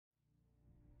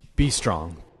Be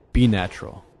strong. Be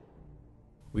natural.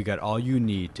 We got all you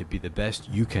need to be the best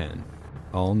you can.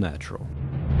 All natural.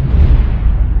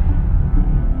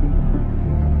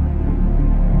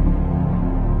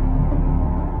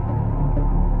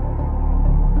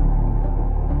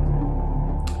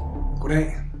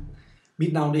 Goddag.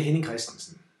 Mit navn er Henning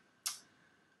Kristensen.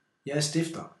 Jeg er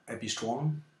stifter af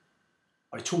Bestrong,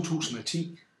 og i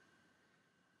 2010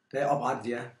 der oprettede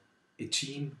jeg et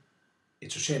team,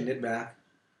 et socialt netværk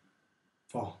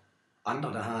for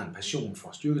andre, der har en passion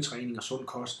for styrketræning og sund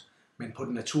kost, men på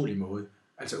den naturlige måde,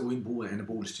 altså uden brug af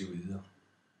anabole steroider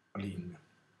og lignende.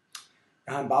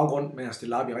 Jeg har en baggrund med at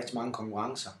stille op i rigtig mange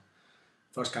konkurrencer.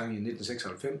 Første gang i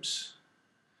 1996.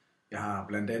 Jeg har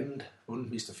blandt andet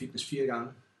vundet Mr. Fitness 4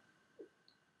 gange.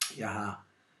 Jeg har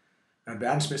været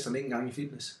verdensmester en gang i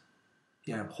fitness.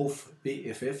 Jeg er prof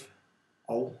BFF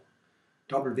og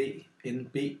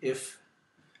WNBF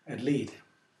atlet.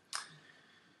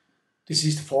 Det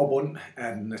sidste forbund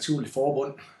er et naturligt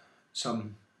forbund,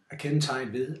 som er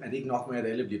kendetegnet ved, at det ikke nok med, at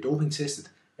alle bliver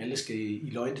dopingtestet. Alle skal i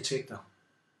løgndetektor,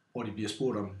 hvor de bliver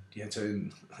spurgt om de har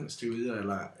taget steroider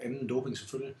eller anden doping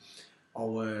selvfølgelig.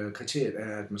 Og kriteriet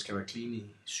er, at man skal være clean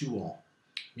i 7 år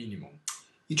minimum.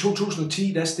 I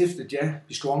 2010 der stiftede jeg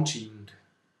Bestrong-teamet.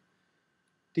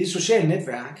 Det er et socialt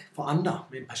netværk for andre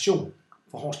med en passion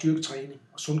for hård styrketræning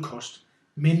og sund kost,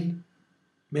 men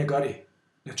med at gøre det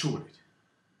naturligt.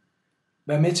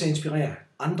 Vær med til at inspirere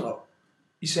andre,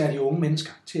 især de unge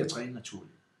mennesker, til at træne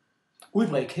naturligt.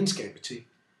 Udbred kendskabet til,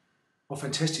 hvor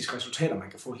fantastiske resultater man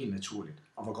kan få helt naturligt,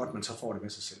 og hvor godt man så får det med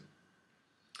sig selv.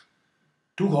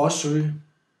 Du kan også søge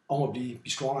om at blive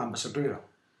Bestrong-ambassadør.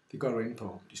 Det gør du inde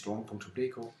på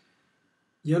bestrong.dk.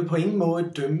 Jeg vil på ingen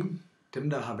måde dømme dem,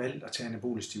 der har valgt at tage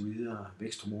anabole steroider,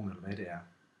 væksthormoner eller hvad det er.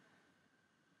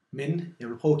 Men jeg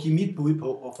vil prøve at give mit bud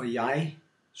på, hvorfor jeg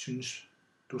synes,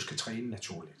 du skal træne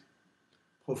naturligt.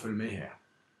 Prøv at følge med her.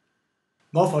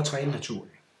 Hvorfor træne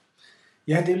naturligt?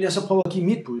 Ja, det vil jeg så prøve at give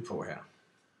mit bud på her.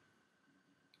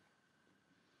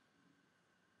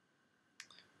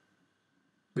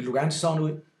 Vil du gerne se sådan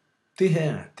ud? Det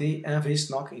her, det er vist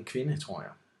nok en kvinde, tror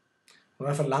jeg. Hun har i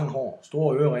hvert fald lang hår,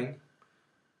 store øreringe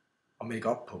og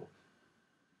make-up på.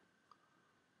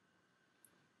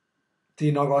 Det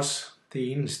er nok også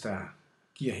det eneste, der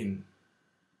giver hende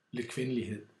lidt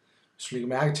kvindelighed. Hvis du lægger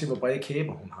mærke til, hvor brede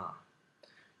kæber hun har.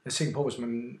 Jeg er sikker på, hvis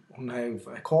hun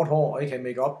har kort hår og ikke har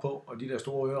make-up på, og de der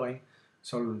store øreringe,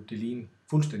 så vil det ligne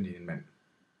fuldstændig en mand.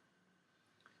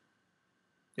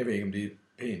 Jeg ved ikke, om det er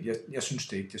pænt. Jeg synes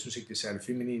det ikke. Jeg synes ikke, det er særlig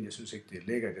feminin. Jeg synes ikke, det er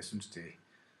lækkert. Jeg synes, det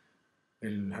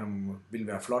ville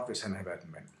være flot, hvis han havde været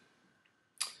en mand.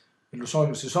 Vil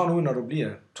du se sådan ud, når du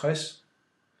bliver 60?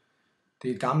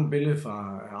 Det er et gammelt billede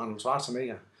fra Arnold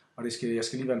Schwarzenegger, og jeg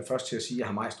skal lige være den første til at sige, at jeg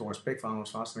har meget stor respekt for Arnold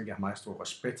Schwarzenegger. Jeg har meget stor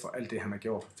respekt for alt det, han har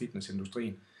gjort for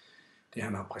fitnessindustrien. Det,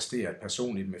 han har præsteret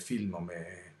personligt med film og med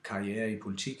karriere i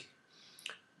politik.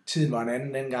 Tiden var en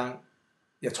anden dengang.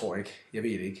 Jeg tror ikke, jeg ved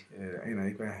ikke, jeg aner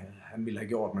ikke, hvad han ville have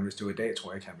gjort, men hvis det var i dag,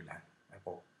 tror jeg ikke, han ville have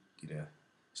brugt de der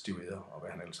steroider og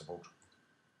hvad han ellers har brugt.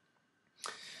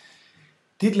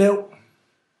 Dit Lev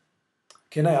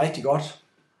kender jeg rigtig godt.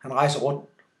 Han rejser rundt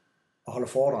og holder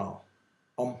foredrag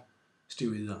om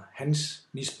steroider, hans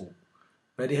misbrug,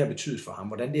 hvad det her betyder for ham,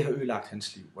 hvordan det har ødelagt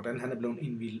hans liv, hvordan han er blevet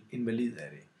invalid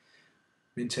af det,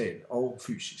 mentalt og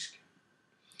fysisk.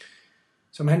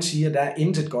 Som han siger, der er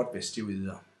intet godt ved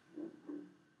steroider.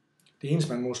 Det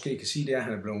eneste, man måske kan sige, det er, at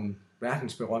han er blevet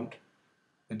verdensberømt,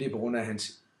 men det er på grund af,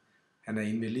 at han er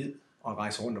invalid og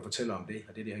rejser rundt og fortæller om det,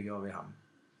 og det er det, han gjorde ved ham.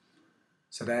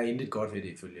 Så der er intet godt ved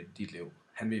det ifølge Dit Lev.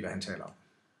 Han ved, hvad han taler om.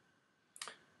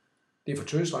 Det er for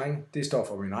tøsdrenge, det står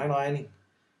for min egen regning.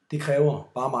 Det kræver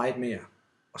bare meget mere,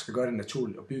 og skal gøre det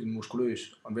naturligt og bygge en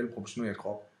muskuløs og en velproportioneret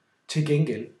krop. Til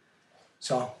gengæld,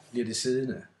 så bliver det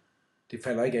siddende. Det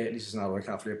falder ikke af, lige så snart du ikke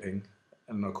har flere penge,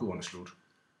 eller når kuren er slut.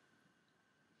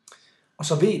 Og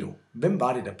så ved du, hvem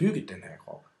var det, der byggede den her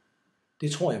krop?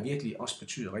 Det tror jeg virkelig også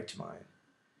betyder rigtig meget.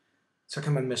 Så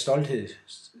kan man med stolthed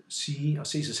sige og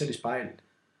se sig selv i spejlet.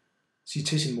 Sige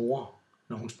til sin mor,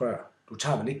 når hun spørger, du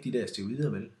tager vel ikke de der steroider,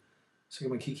 vel? Så kan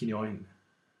man kigge hende i øjnene.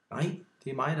 Nej,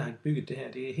 det er mig, der har bygget det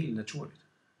her. Det er helt naturligt.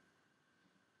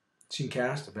 Sin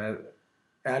kæreste, vær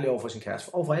ærlig over for sin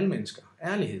kæreste, over for alle mennesker.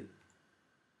 Ærlighed.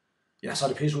 Ja, så er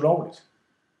det pisse ulovligt.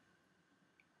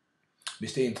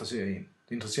 Hvis det interesserer en.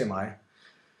 Det interesserer mig.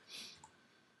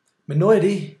 Men noget af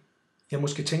det, jeg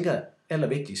måske tænker er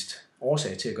allervigtigst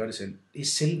årsag til at gøre det selv, det er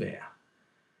selvværd.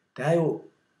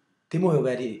 Det må jo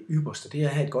være det ypperste. Det er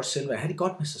at have et godt selvværd. Have det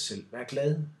godt med sig selv. Være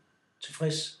glad,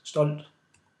 tilfreds, stolt.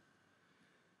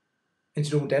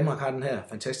 Institut Danmark har den her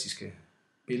fantastiske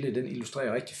billede. Den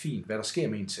illustrerer rigtig fint, hvad der sker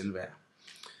med ens selvværd.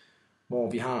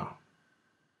 hvor vi har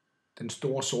den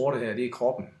store sorte her, det er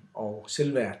kroppen, og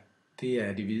selvværd, det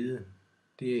er det hvide.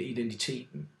 Det er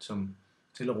identiteten, som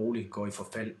stille og roligt går i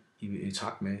forfald i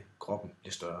takt med, at kroppen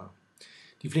bliver større.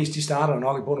 De fleste de starter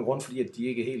nok i bund og grund, fordi at de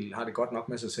ikke helt har det godt nok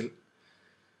med sig selv.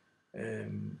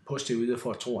 På steroider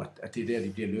for at tro, at det er der,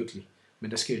 de bliver lykkelige.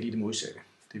 Men der sker lige det modsatte.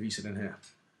 Det viser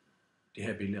det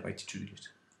her billede rigtig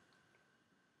tydeligt.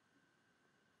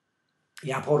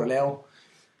 Jeg har prøvet at lave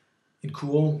en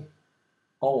kurve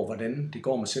over, hvordan det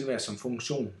går med selvværd som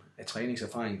funktion af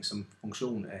træningserfaring, som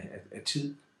funktion af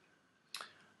tid.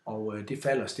 Og det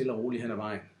falder stille og roligt hen ad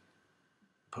vejen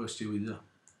på steroider.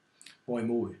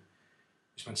 Hvorimod,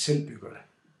 hvis man selv bygger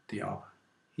det op,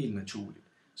 helt naturligt,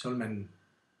 så vil man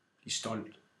blive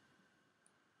stolt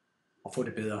og få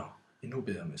det bedre, endnu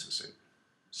bedre med sig selv.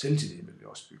 Selvtillid vil vi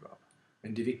også bygge op.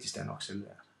 Men det vigtigste er nok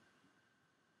selvværd.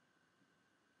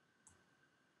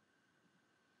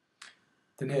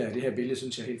 Det her billede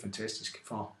synes jeg er helt fantastisk,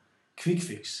 for quick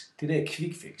fix, det der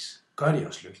quick fix, gør det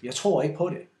også lykkeligt. Jeg tror ikke på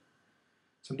det.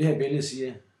 Som det her billede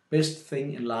siger, best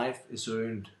thing in life is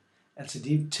earned. Altså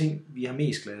de ting, vi har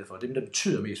mest glade for, dem der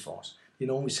betyder mest for os, det er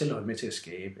nogen, vi selv har været med til at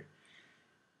skabe.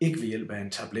 Ikke ved hjælp af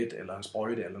en tablet eller en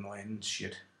sprøjte eller noget andet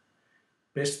shit.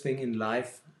 Best thing in life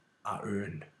are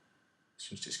earned. Jeg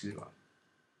synes, det er skide godt.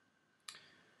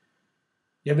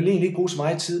 Jeg vil egentlig ikke bruge så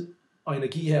meget tid og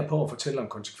energi her på at fortælle om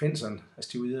konsekvenserne af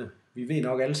steroider. Vi ved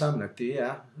nok alle sammen, at det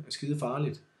er skide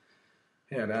farligt.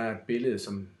 Her der er et billede,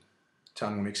 som tager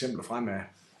nogle eksempler frem af,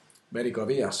 hvad det gør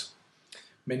ved os.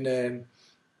 Men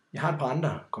jeg har et par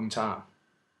andre kommentarer.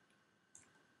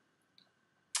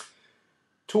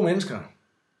 2 mennesker.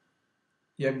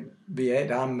 Jeg ved af,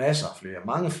 der er masser af flere,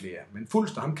 mange flere, men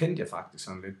Fulster, ham kendte jeg faktisk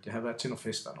sådan lidt. Jeg har været til nogle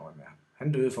fester noget med ham.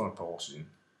 Han døde for et par år siden,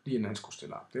 lige inden han skulle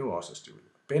stille op. Det var også af steroider.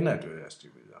 Ben er døde af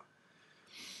steroider.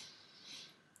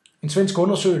 En svensk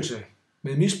undersøgelse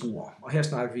med misbrugere, og her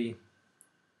snakker vi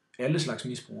alle slags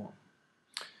misbrugere.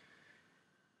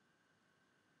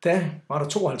 Der var der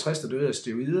 52, der døde af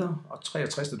steroider, og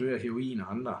 63, der døde af heroin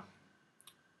og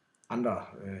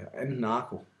anden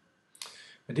narko.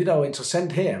 Men det, der var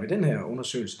interessant her ved den her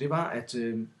undersøgelse, det var, at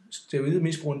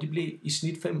steroidmisbrugerne de blev i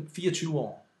snit 24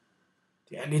 år.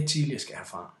 Det er lidt tidligere, skal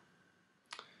herfra.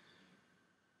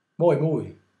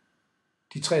 Hvorimod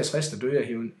de 63, der døde af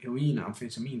heroin og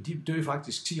amfetamin, de døde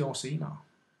faktisk 10 år senere.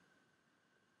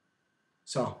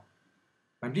 Så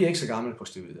man bliver ikke så gammel på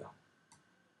steroider.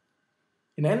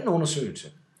 En anden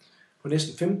undersøgelse på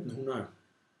næsten 1500,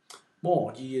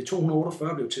 hvor de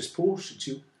 248 blev testet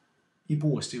positiv i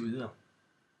brug af steroider.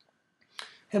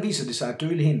 Her viser det sig, at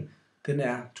dødeligheden den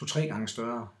er 2-3 gange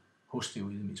større hos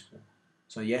steroidmisbrug.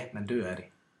 Så ja, man dør af det.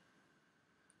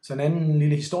 Så en anden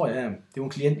lille historie her, det var en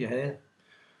klient, jeg havde,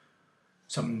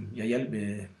 som jeg hjalp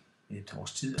med et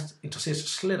års tid. Han interesserede sig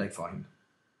slet ikke for hende.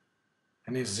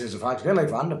 Han interesserede sig faktisk heller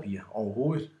ikke for andre piger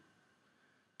overhovedet.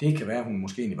 Det kan være, at hun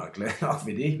måske egentlig var glad nok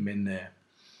ved det,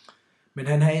 men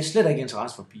han havde slet ikke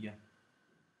interesse for piger.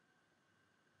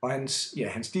 Og hans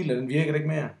stil, den virkede ikke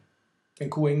mere. Den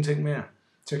kunne ingenting mere.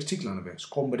 Testiklerne ved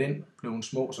skrumpet blev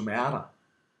små som ærter.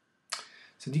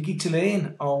 Så de gik til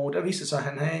lægen, og der viste sig, at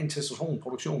han havde en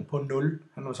testosteronproduktion på 0.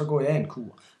 Han var så gået af en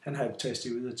kur. Han havde jo taget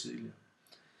steroider tidligere.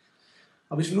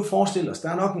 Og hvis vi nu forestiller os, der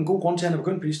er nok en god grund til, at han er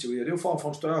begyndt på steroider. Det er jo for at få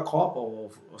en større krop,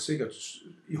 og sikkert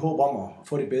i håb om at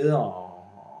få det bedre,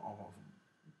 og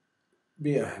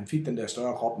ved at han fik den der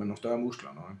større krop med nogle større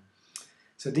muskler. Noget.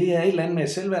 Så det er et eller andet med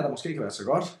selvværd, der måske kan være så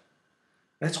godt.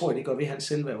 Hvad tror jeg, det gør ved hans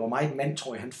selvværd? Hvor meget mand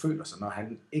tror jeg, han føler sig, når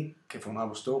han ikke kan få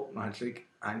noget at stå, når han slet ikke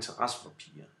har interesse for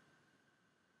piger?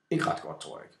 Ikke ret godt,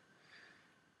 tror jeg ikke.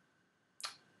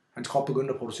 Hans krop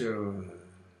begyndte at producere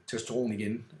testosteron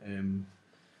igen.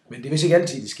 Men det er vist ikke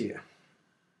altid, det sker. Jeg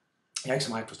har ikke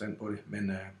så meget forstand på det,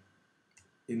 men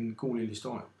en god lille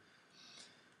historie.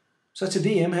 Så til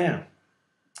DM her,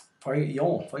 for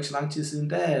ikke så lang tid siden,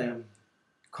 der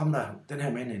kom der den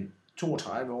her mand ind,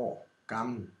 32 år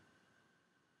gammel.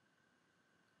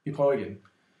 Vi prøver igen.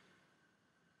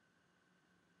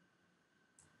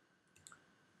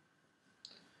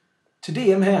 Til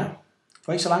DM her,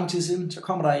 for ikke så lang tid siden, så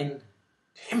kommer der en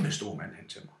kæmpe stor mand hen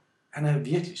til mig. Han er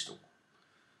virkelig stor.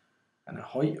 Han er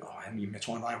høj, og jeg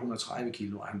tror, han vejer 130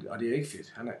 kilo, og det er ikke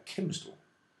fedt. Han er kæmpe stor.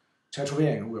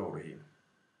 Tatoveringer ud over det hele.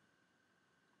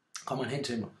 Kommer han hen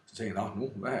til mig, så tænker jeg,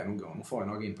 hvad har jeg nu gjort? Nu får jeg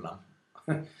nok en på lampen.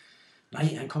 Nej,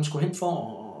 han kom sgu hen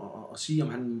for at sige, om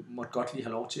han måtte godt lige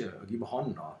have lov til at give mig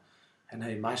hånden, og han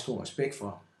havde meget stor respekt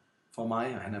for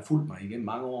mig, og han har fulgt mig igennem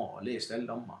mange år og læst alt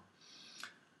om mig.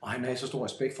 Og han havde så stor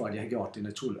respekt for, at jeg har gjort det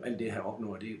naturligt. Alt det, jeg har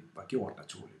opnået, det var gjort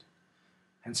naturligt.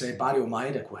 Han sagde bare, det var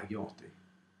mig, der kunne have gjort det.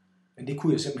 Men det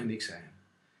kunne jeg simpelthen ikke, sagde han.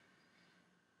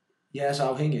 Jeg er så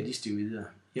afhængig af de steroider.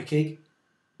 Jeg kan ikke,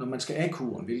 når man skal af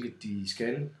kuren, hvilket de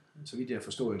skal, så vidt jeg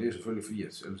forstår, det er selvfølgelig fordi,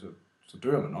 at så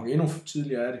dør man nok endnu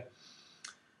tidligere af det.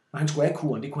 Når han skulle af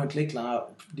kuren, det kunne han slet ikke klare.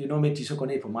 Det er noget med, at de så går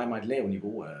ned på meget lavt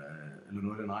niveau, eller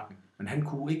noget i den retning. Men han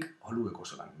kunne ikke holde ud at gå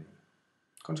så langt ned.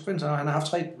 Konsekvensen er, at han har haft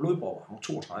 3 blodprøver, han var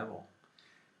 32 år.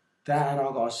 Der er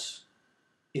nok også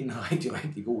en rigtig,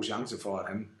 rigtig god chance for,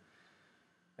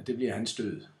 at det bliver hans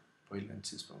død på et eller andet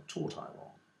tidspunkt. 32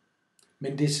 år.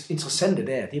 Men det interessante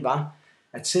der, det var,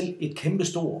 at selv et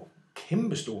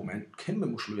kæmpestor mand, kæmpe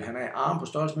muskuløs, han er i arm på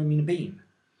størrelse med mine ben.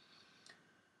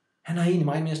 Han har egentlig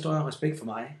meget mere større respekt for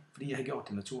mig, fordi jeg har gjort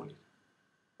det naturligt.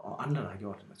 Og andre, der har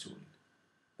gjort det naturligt.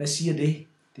 Hvad siger det?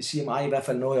 Det siger mig i hvert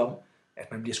fald noget om,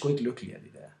 at man bliver sgu ikke lykkelig af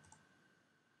det der.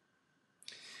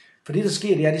 For det, der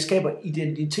sker, det er, at det skaber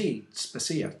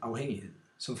identitetsbaseret afhængighed,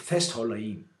 som fastholder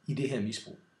en i det her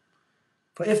misbrug.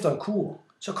 For efter en kur,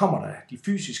 så kommer der de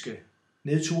fysiske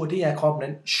nedture. Det er, at kroppen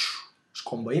den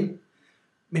skrumper ind.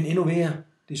 Men endnu mere,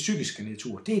 det psykiske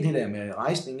nedtur. Det er det der med, at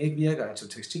rejsningen ikke virker, altså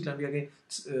tekstiklerne virker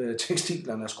ikke.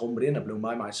 Tekstiklerne er skrumpet ind og blevet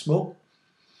meget, meget små.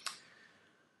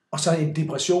 Og så en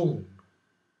depression,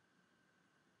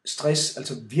 stress,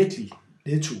 altså virkelig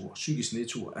nedtur, psykisk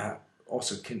nedtur, er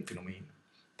også et kendt fænomen.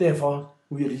 Derfor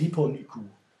ryger det lige på en ny kur.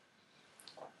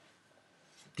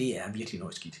 Det er virkelig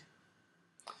noget skidt.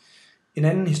 En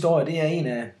anden historie, det er en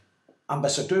af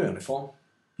ambassadørerne for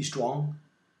bestrong,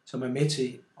 som er med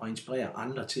til at inspirere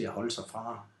andre til at holde sig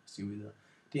fra steroider.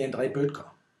 Det er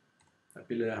bygger. Der er et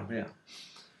billede af ham her.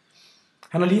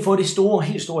 Han har lige fået det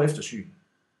helt store eftersyn.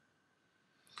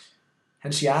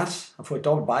 Hans hjerte har fået et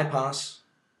dobbelt bypass,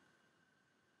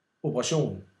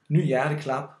 operation, ny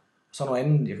hjerteklap, og så noget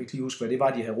andet, jeg kan ikke lige huske, hvad det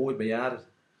var, de havde rodet med hjertet.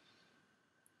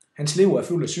 Hans lever er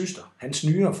fuld af cyster. Hans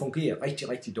nyrer fungerer rigtig,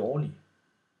 rigtig dårligt.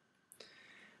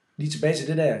 Lige tilbage til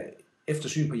det der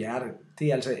eftersyn på hjertet. Det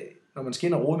er altså, når man skal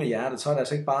ind og rode med hjertet, så er det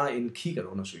altså ikke bare en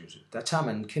kikkertundersøgelse. Der tager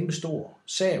man en kæmpe stor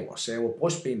sav og saver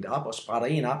brystbenet op og sprætter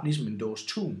en op, ligesom en dåse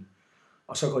tun.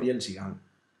 Og så går de ellers i gang.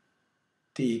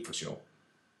 Det er ikke for sjov.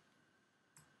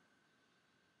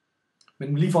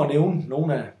 Men lige for at nævne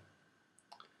nogle af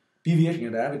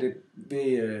bivirkninger, der er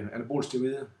ved anabole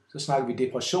steroider, så snakker vi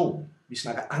depression, vi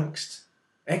snakker angst,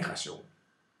 aggression.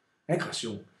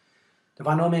 Der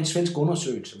var noget med en svensk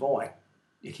undersøgelse, hvor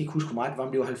jeg kan ikke huske, hvor meget det var,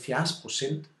 men det var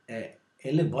 70% af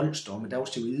alle voldsdomme, der var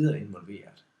steroider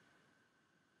involveret.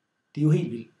 Det er jo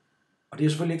helt vildt. Og det er jo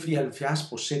selvfølgelig ikke, fordi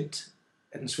 70%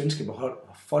 af den svenske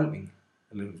befolkning,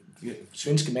 eller den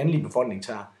svenske mandlige befolkning,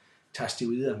 tager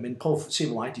steroider, men prøv at se,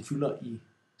 hvor meget de fylder i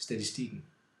statistikken.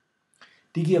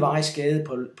 Det giver varig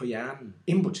skade på hjernen,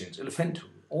 impotens, elefanthud,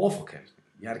 overforkalkning,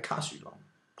 hjertekarsygdom,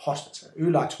 prostata,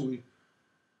 ødelagt hud,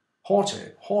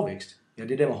 hårtab, hårvækst. Ja,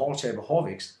 det der med hårtab og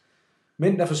hårvækst.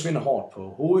 Mænd, der forsvinder hårdt på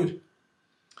hovedet.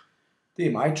 Det er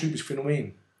et meget typisk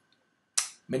fænomen.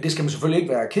 Men det skal man selvfølgelig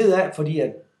ikke være ked af, fordi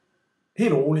at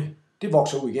helt roligt, det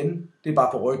vokser ud igen. Det er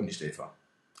bare på ryggen i stedet for.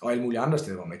 Og alle mulige andre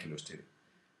steder, hvor man ikke har lyst til det.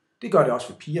 Det gør det også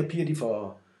for piger. Piger, de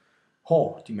får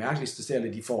hår de mærkeligste steder,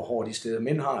 eller de får hår de steder.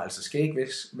 Mænd har altså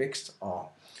skægvækst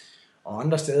og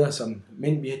andre steder, som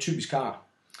mænd vi typisk har.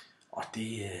 Og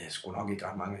det er sgu nok ikke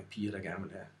ret mange piger, der gerne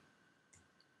vil have.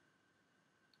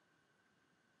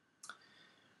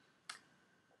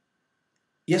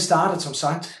 Jeg startede som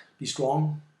sagt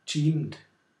bestrong-teamet,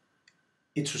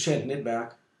 et socialt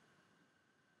netværk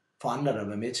for andre, der vil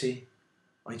være med til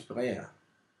at inspirere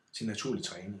til naturlig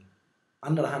træning.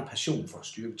 Andre, der har en passion for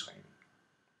styrketræning.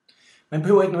 Man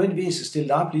behøver ikke nødvendigvis at stille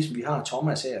det op, ligesom vi har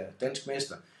Thomas her, dansk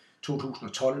mester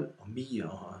 2012, og Mia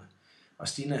og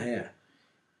Stina her.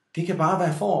 Det kan bare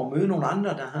være for at møde nogle andre,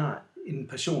 der har en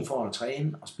passion for at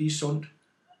træne og spise sundt,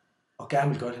 og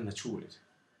gerne vil gøre det naturligt.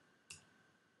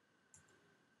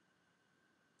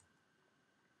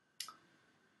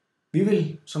 Vi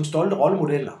vil som stolte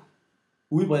rollemodeller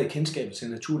udbrede kendskabet til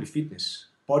naturlig fitness,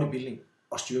 bodybuilding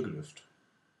og styrkeløft.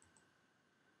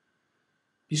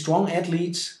 Bestrong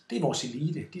athletes, det er vores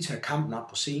elite. De tager kampen op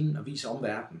på scenen og viser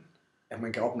omverdenen, at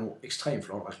man kan opnå ekstremt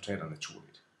flotte resultater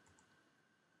naturligt.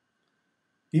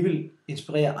 Vi vil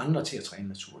inspirere andre til at træne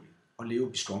naturligt og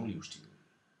leve bestrong-livsstilen.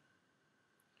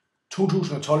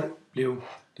 2012 blev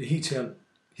det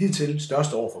hidtil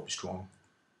største år for bestrong.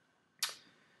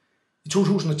 I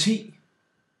 2010,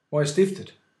 hvor jeg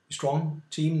stiftede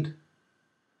bestrong-teamet,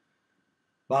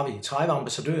 var vi 30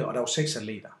 ambassadører, og der var 6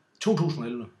 atleter.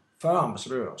 2011, 40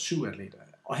 ambassadører og 7 atleter.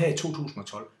 Og her i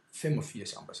 2012,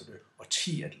 85 ambassadører og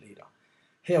 10 atleter.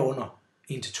 Herunder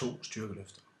 1-2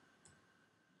 styrkeløfter.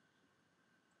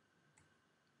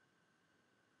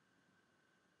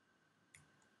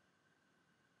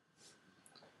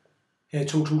 Her i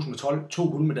 2012, 2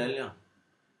 guldmedaljer,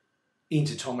 en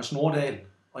til Thomas Nordahl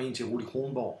og en til Rudi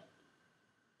Kronborg.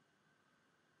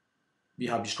 Vi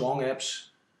har bestrong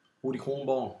apps, Rudi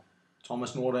Kronborg,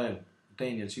 Thomas Nordahl,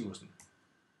 Daniel Siversen.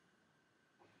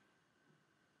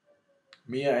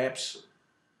 Mere apps,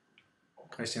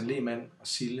 Christian Lehmann og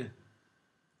Sille.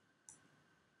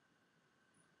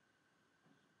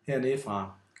 Hernede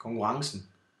fra konkurrencen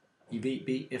i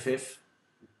VBFF,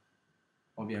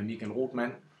 hvor vi har Michael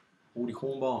Rothmann, Rudi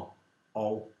Kronborg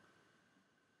og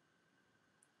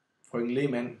frøken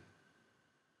Lehmann.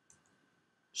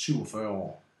 47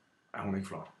 år er hun ikke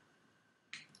flot.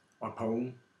 Og et par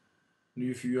unge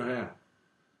nye fyre her,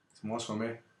 som også var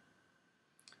med.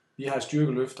 Vi har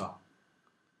styrkeløfter.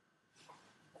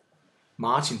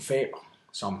 Martin Faber,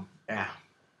 som er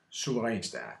suverænt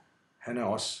stærk.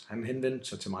 Han henvendte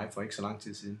sig til mig for ikke så lang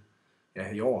tid siden.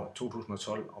 Ja, i år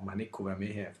 2012, om han ikke kunne være med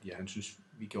her, fordi han synes,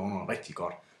 vi gjorde noget rigtig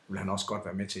godt. Vil han også godt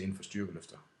være med til inden for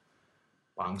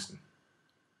styrkeløfterbranchen.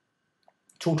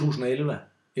 2011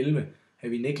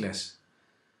 havde vi Niklas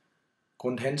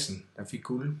Grund Hansen, der fik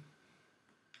guld.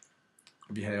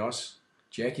 Og vi havde også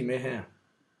Jackie med her.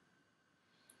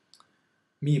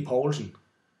 Mie Poulsen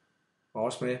var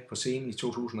også med på scenen i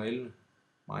 2011.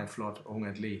 Meget flot ung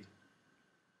atlet.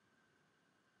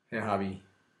 Her har vi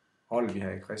holdet, vi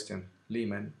har Christian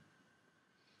Lehmann,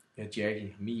 vi har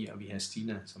Jackie, Mie og vi har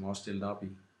Stina, som også stillede op i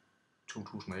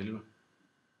 2011.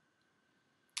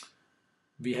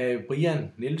 Vi har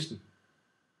Brian Nielsen,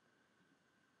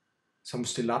 som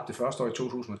stillede op det første år i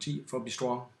 2010 for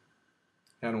bestrong.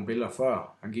 Her er nogle billeder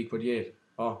før han gik på diæt,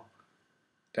 og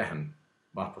da han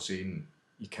var på scenen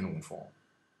i kanonform.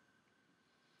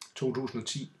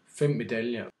 2010, 5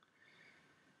 medaljer.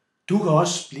 Du kan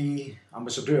også blive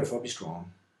ambassadør for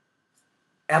bestrong.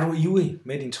 Er du ivrig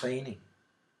med din træning?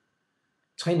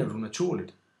 Træner du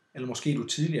naturligt? Eller måske du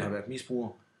tidligere har været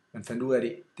misbruger, men fandt ud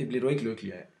af det bliver du ikke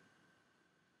lykkelig af.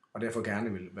 Og derfor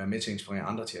gerne vil være med til at inspirere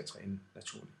andre til at træne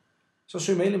naturligt. Så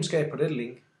søg medlemskab på dette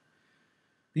link.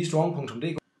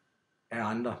 bestrong.dk er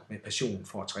andre med passion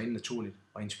for at træne naturligt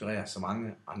og inspirere så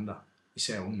mange andre,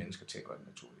 især unge mennesker, til at gøre det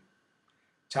naturligt.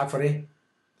 Tak for det.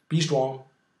 Be strong.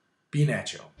 Be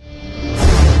natural.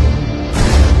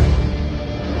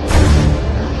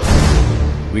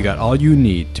 We got all you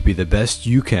need to be the best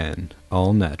you can,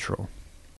 all natural.